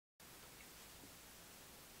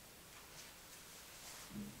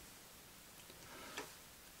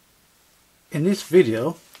In this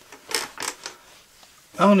video,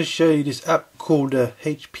 I'm going to show you this app called the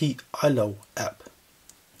HP iLO app.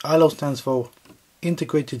 iLO stands for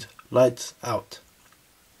Integrated Lights Out.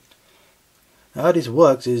 Now how this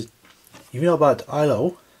works is, if you know about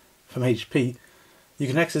iLO from HP, you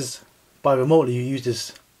can access by remotely. You use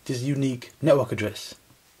this unique network address.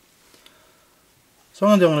 So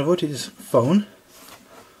what I'm going to do, I'm going to go to this phone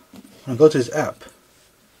and go to this app.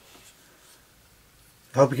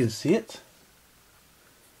 I hope you can see it.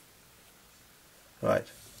 Right.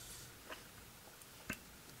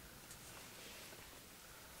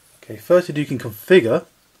 Okay, first you can configure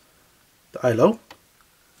the iLO.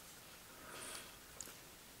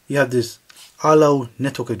 You have this iLO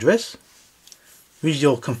network address, which is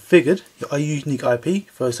your configured, your unique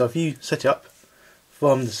IP. So if you set it up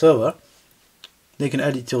from the server, they can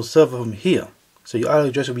add it to your server from here. So your iLO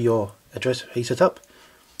address will be your address you set up.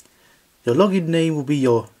 Your login name will be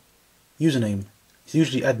your username. It's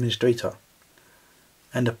usually administrator.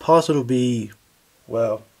 And the password will be,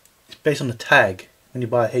 well, it's based on the tag. When you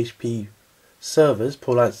buy HP servers,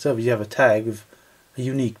 Polar servers, you have a tag with a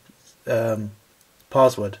unique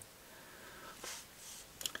password.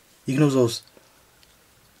 You can also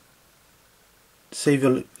save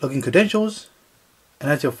your login credentials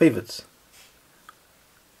and add your favorites.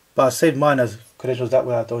 But I saved mine as credentials, that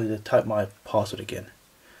way I don't need to type my password again.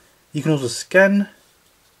 You can also scan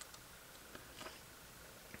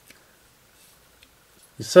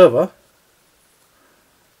the server,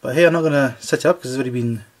 but here I'm not going to set it up because it's already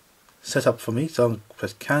been set up for me. So I'm going to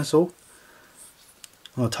press cancel.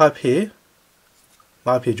 I'm going to type here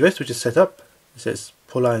my IP address, which is set up. It says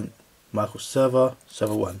Polar Micro Server,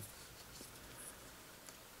 server 1.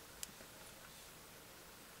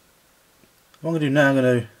 What I'm going to do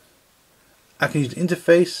now, I can use the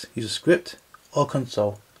interface, use a script, or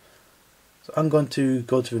console. So I'm going to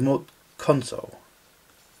go to remote console.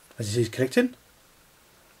 As you see, it's connecting.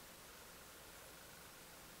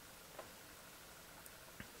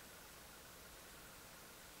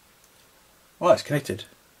 Alright, it's connected.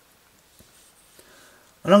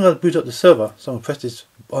 And I'm going to boot up the server, so I'm going to press this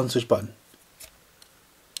on switch button.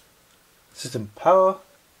 System power.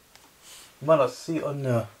 You might not see it on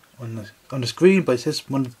the screen, but it says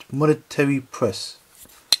monetary press.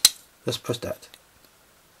 Let's press that.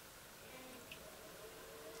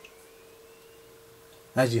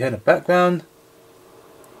 As you hear in the background,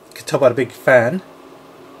 you can tell by the big fan,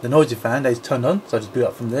 the noisy fan that is turned on, so I just boot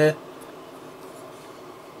up from there.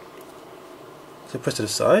 So press to the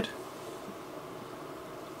side.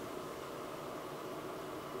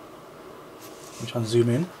 I'm trying to zoom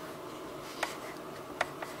in.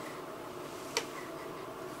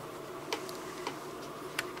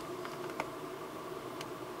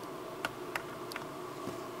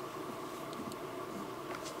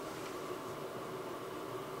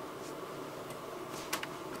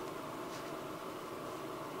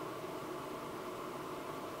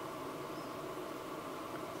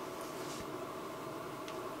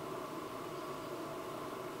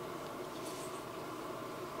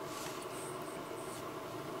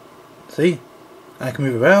 See, I can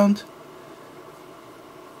move around.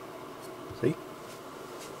 See?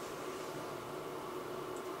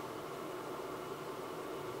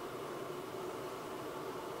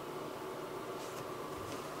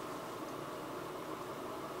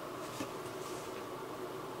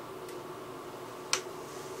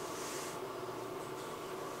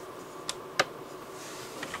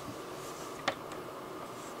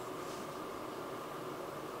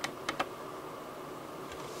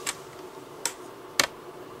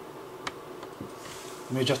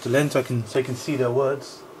 Let me adjust the lens so you can see the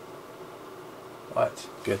words. Right,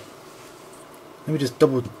 good. Let me just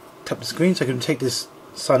double tap the screen so I can take this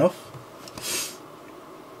sign off.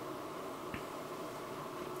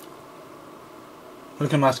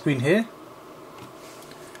 Look at my screen here.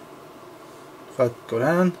 If I go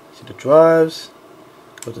down, see the drives,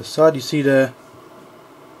 go to the side, you see the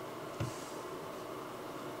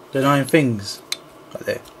 9 things right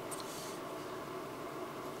there.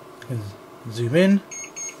 I can zoom in.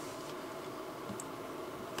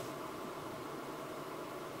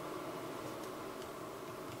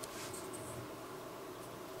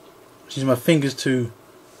 Use my fingers to,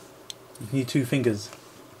 you need 2 fingers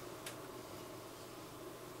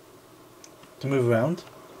to move around.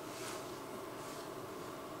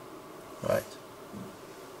 Right.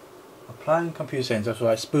 Applying computer settings, that's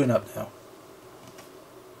right, spoon up now.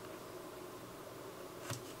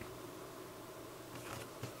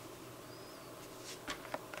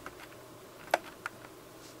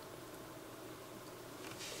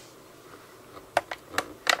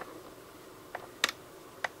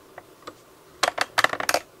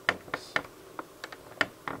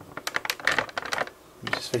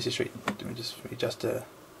 face it straight. Let me just adjust the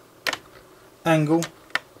angle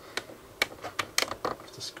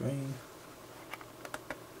of the screen.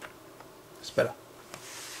 It's better.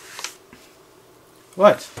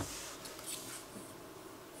 Right.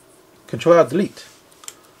 Control Alt Delete.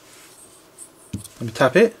 Let me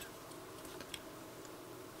tap it.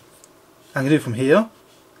 I can do it from here.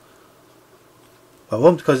 But I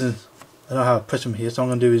won't, because I don't know how to press from here. So what I'm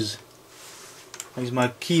going to do is use my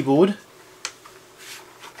keyboard.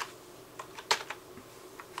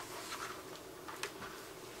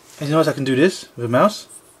 As you notice, I can do this with a mouse.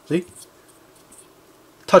 See?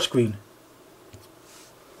 Touchscreen.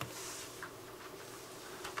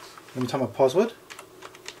 Let me type my password.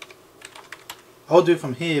 I'll do it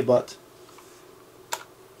from here, but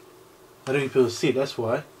I don't need people to see it, that's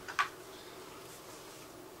why.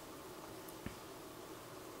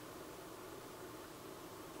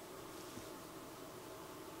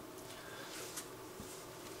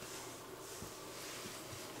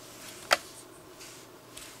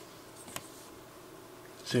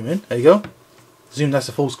 Zoom in, there you go. Zoom, that's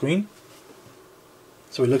the full screen.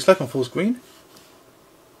 So it looks like on full screen.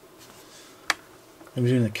 I'm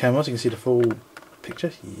zooming the camera so you can see the full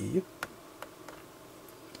picture. Yep.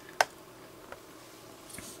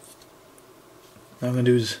 Now I'm going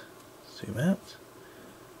to do is zoom out.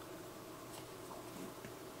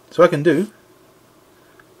 So I can do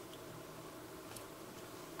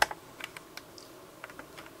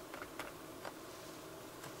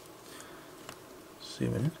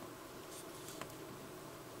zoom in.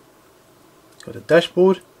 Got a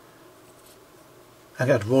dashboard. I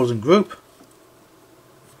got roles and group.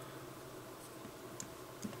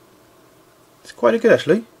 It's quite good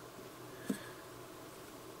actually.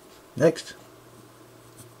 Next.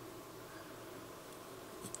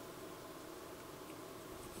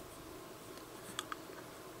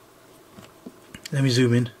 Let me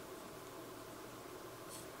zoom in.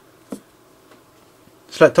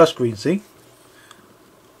 It's like touchscreen, see?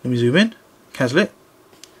 Let me zoom in, cancel it.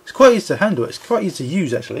 It's quite easy to handle, it's quite easy to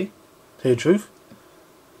use actually, to tell you the truth.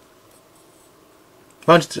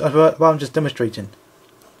 But I'm just demonstrating.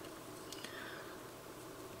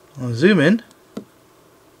 I'll zoom in,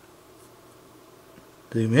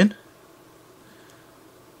 and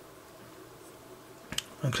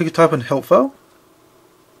click type on help file.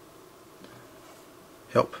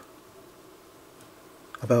 Help.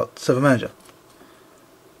 About Server Manager.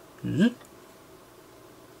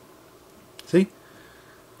 See?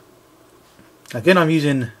 Again, I'm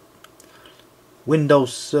using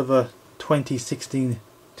Windows Server 2016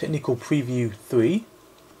 Technical Preview 3.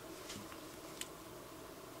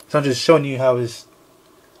 So I'm just showing you how this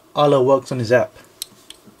iLO works on his app.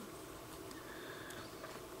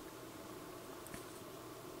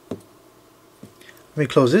 Let me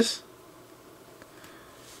close this.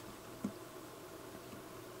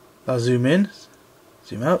 I'll zoom in,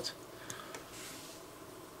 zoom out,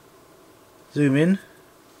 zoom in.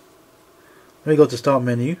 Let me go to start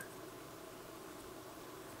menu.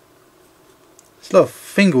 It's a lot of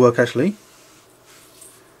finger work actually.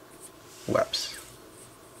 Whoops.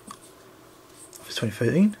 Office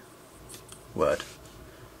 2013. Word.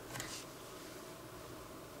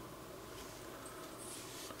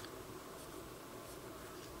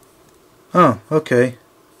 Oh, okay.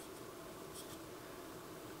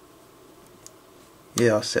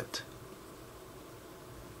 Yeah, accept.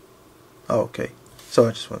 Oh, okay. So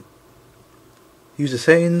I just want user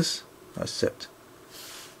settings, accept.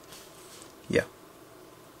 Yeah.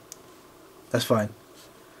 That's fine.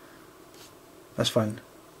 That's fine.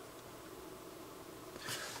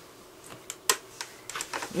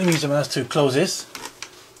 Let me use the mouse to close this.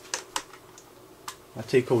 I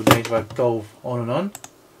take coordinate if I go on and on.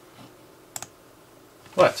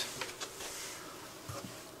 Right.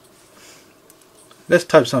 Let's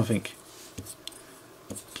type something.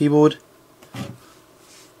 Keyboard.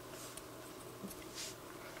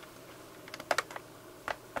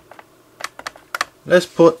 Let's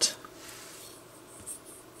put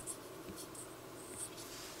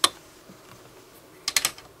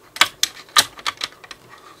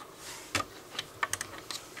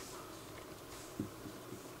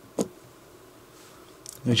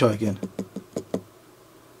let me try again.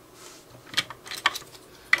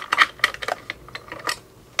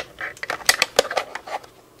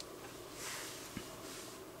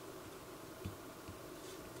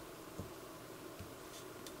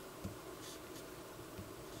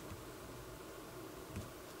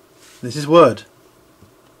 This is Word.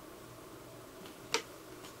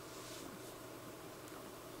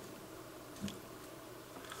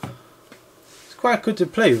 It's quite good to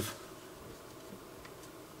play with.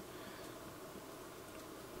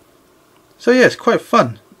 So yeah, it's quite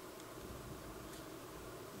fun.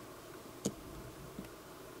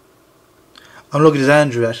 I'm logging as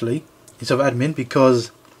Andrew actually instead of admin, because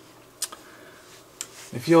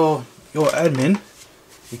if you're admin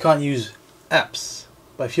you can't use apps,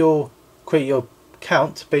 but if you create your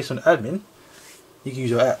account based on admin you can use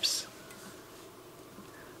your apps.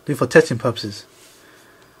 Do it for testing purposes.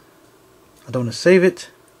 I don't want to save it.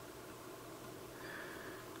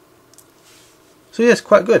 So yeah, it's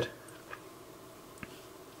quite good.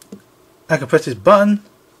 I can press this button,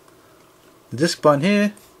 the disk button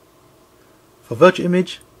here, for virtual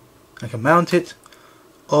image. I can mount it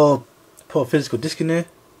or put a physical disk in there.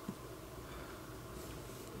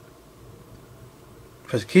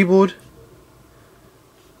 Press the keyboard.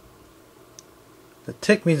 The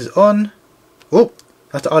tick means it's on. Oh,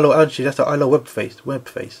 that's the iLO, actually that's the iLO web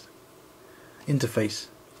face interface.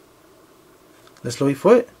 Let's wait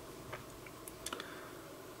for it.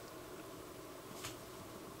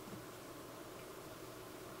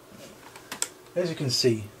 As you can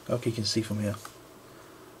see, okay, you can see from here.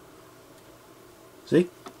 See?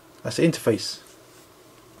 That's the interface.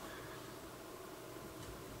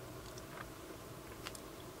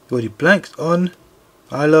 Already blanks on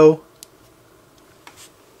iLO.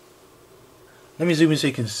 Let me zoom in so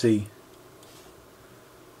you can see.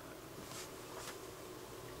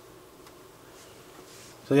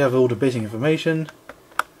 So you have all the basic information.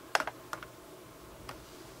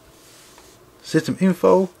 System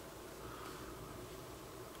info.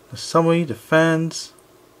 The summary, the fans,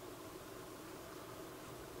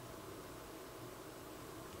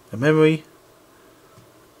 the memory,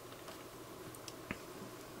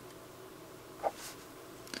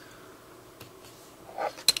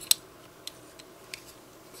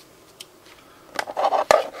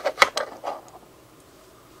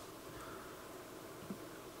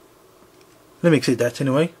 let me exit that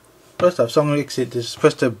anyway. First off, so I'm going to exit this,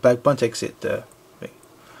 press the back button to exit the thing.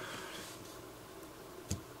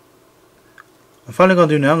 I'm finally going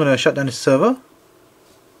to do now, I'm going to shut down this server.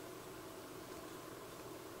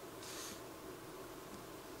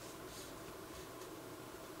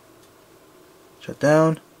 Shut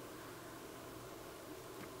down.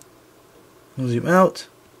 Zoom out.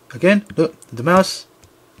 Again, look, the mouse,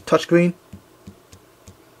 touchscreen.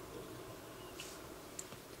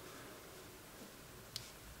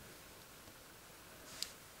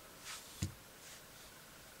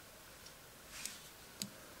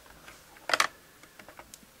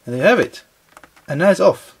 And there you have it. And now it's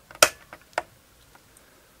off.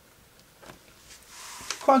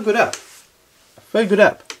 Quite a good app. Very good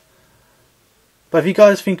app. But if you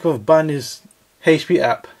guys think of buying this HP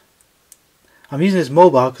app, I'm using this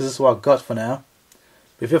mobile because that's what I got for now.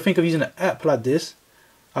 But if you think of using an app like this,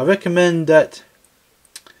 I recommend that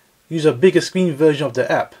use a bigger screen version of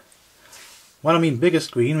the app. When I mean bigger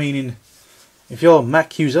screen, meaning if you're a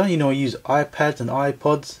Mac user, you know, use iPads and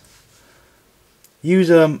iPods. Use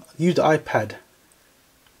the iPad.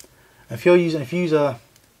 If you use a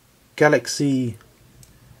Galaxy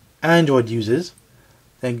Android users,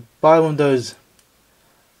 then buy one of those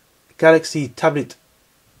Galaxy tablet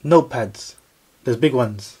notepads, those big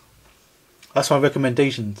ones. That's my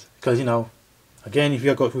recommendations, because you know, again, if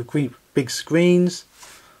you've got big screens,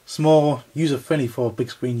 it's more user friendly for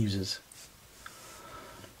big screen users.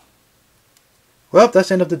 Well, that's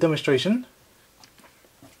the end of the demonstration.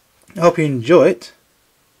 I hope you enjoy it.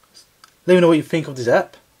 Let me know what you think of this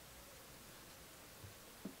app.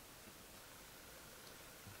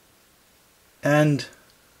 And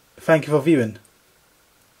thank you for viewing.